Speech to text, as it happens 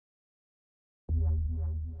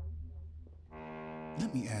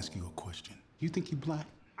Let me ask you a question. You think you black?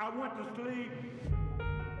 I went to sleep.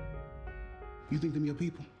 You think them your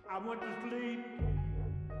people? I went to sleep.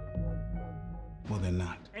 Well, they're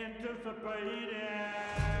not. Anticipating.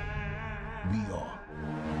 We are.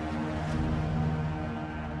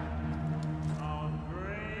 I'm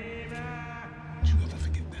dreaming. Did you ever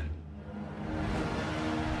forget that?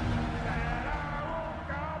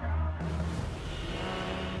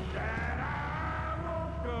 That I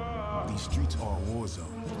woke up. These streets are a war zone.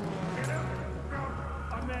 Get up,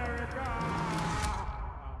 America.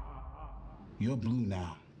 You're blue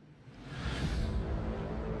now.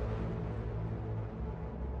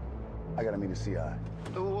 I gotta meet a CI.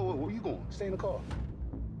 Whoa, where you going? Stay in the car.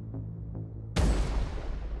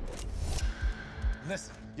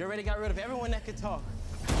 Listen, you already got rid of everyone that could talk.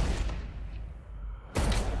 What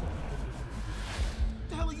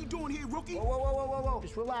the hell are you doing here, rookie? Whoa.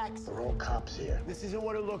 Just relax. There are all cops here. This isn't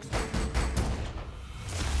what it looks like.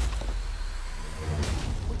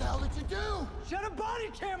 What the hell did you do? Shut a body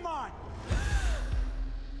cam on!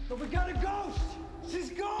 But we got a ghost! She's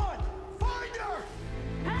gone! Find her!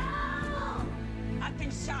 Help! I've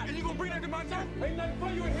been shot. And you gonna bring that to my son? Ain't nothing for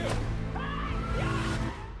you in here.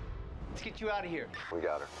 Let's get you out of here. We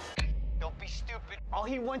got her. Don't be stupid. All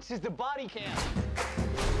he wants is the body cam.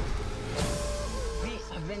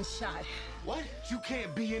 Please, I've been shot. What? You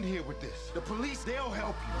can't be in here with this. The police, they'll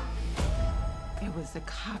help you. It was the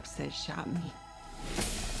cops that shot me.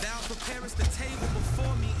 Thou preparest the table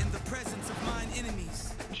before me in the presence of mine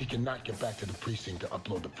enemies. She cannot get back to the precinct to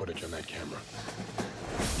upload the footage on that camera.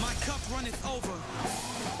 My cup runneth over.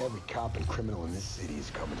 Every cop and criminal in this city is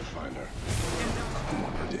coming to find her. I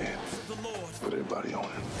want her dead. The Lord. Put everybody on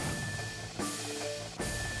it.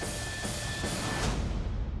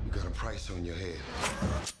 You got a price on your head.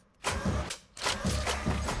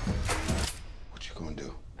 What you gonna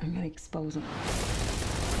do? I'm gonna expose them.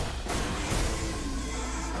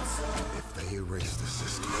 If they erase the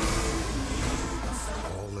system,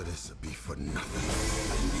 all of this would be for nothing.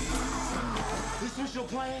 This was your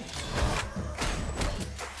plan?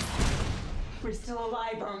 We're still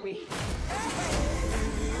alive, aren't we?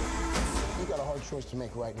 You got a hard choice to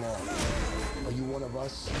make right now. Are you one of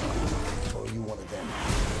us, or are you one of them?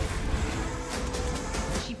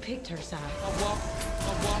 She picked her side. I walk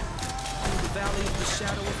through the valley of the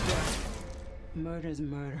shadow of death. Murder's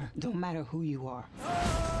murder. Don't matter who you are.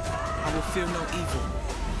 I will fear no evil,